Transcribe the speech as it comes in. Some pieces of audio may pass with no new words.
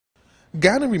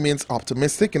Guyana remains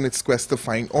optimistic in its quest to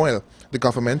find oil. The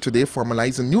government today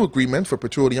formalized a new agreement for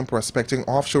petroleum prospecting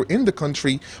offshore in the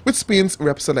country with Spain's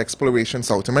Repsol Exploration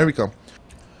South America.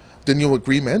 The new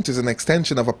agreement is an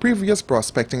extension of a previous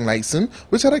prospecting license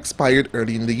which had expired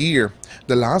early in the year.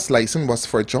 The last license was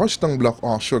for Georgetown Block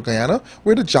offshore Guyana,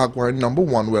 where the Jaguar No.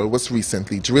 1 well was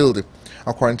recently drilled.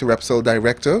 According to Repsol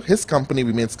director, his company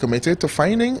remains committed to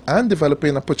finding and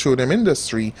developing a petroleum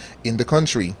industry in the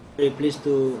country. Very pleased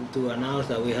to announce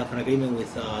that we have an agreement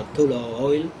with Tullow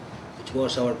Oil, which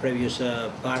was our previous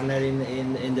partner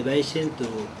in the basin,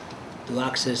 to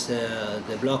access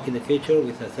the block in the future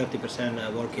with a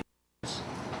 30% working.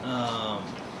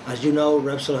 As you know,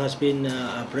 Repsol has been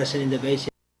present in the basin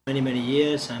for many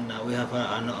years, and we have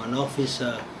an office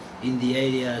in the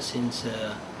area since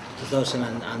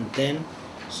 2010.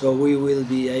 So we will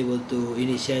be able to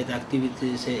initiate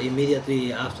activities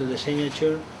immediately after the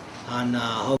signature, and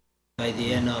hopefully by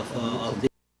the end of this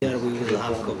year we will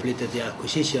have completed the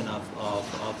acquisition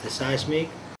of the seismic.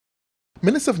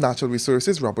 Minister of Natural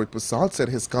Resources Robert Poussat said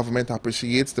his government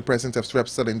appreciates the presence of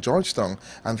Repsol in Georgetown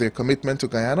and their commitment to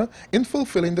Guyana in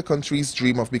fulfilling the country's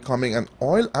dream of becoming an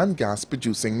oil and gas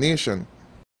producing nation.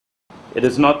 It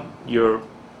is not your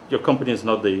company is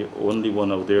not the only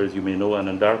one out there, as you may know, and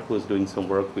Andarco is doing some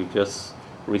work. We've just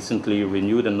recently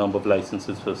renewed a number of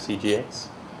licenses for CGX,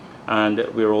 and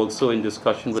we're also in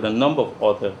discussion with a number of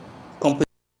other companies.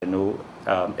 I know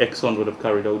Exxon would have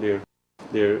carried out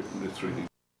their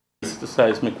the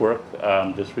seismic work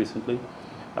just recently.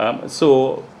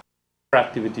 So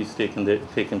activities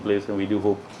taking place, and we do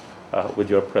hope with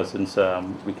your presence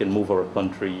we can move our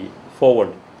country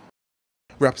forward.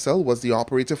 Repsol was the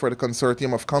operator for the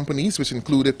consortium of companies which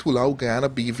included Tullow Guyana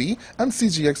BV and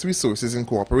CGX Resources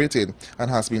Incorporated, and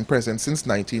has been present since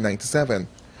 1997.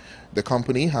 The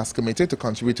company has committed to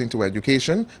contributing to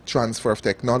education, transfer of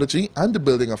technology, and the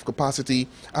building of capacity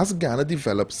as Guyana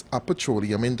develops a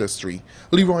petroleum industry.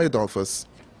 Leroy Adolphus,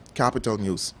 Capital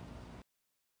News.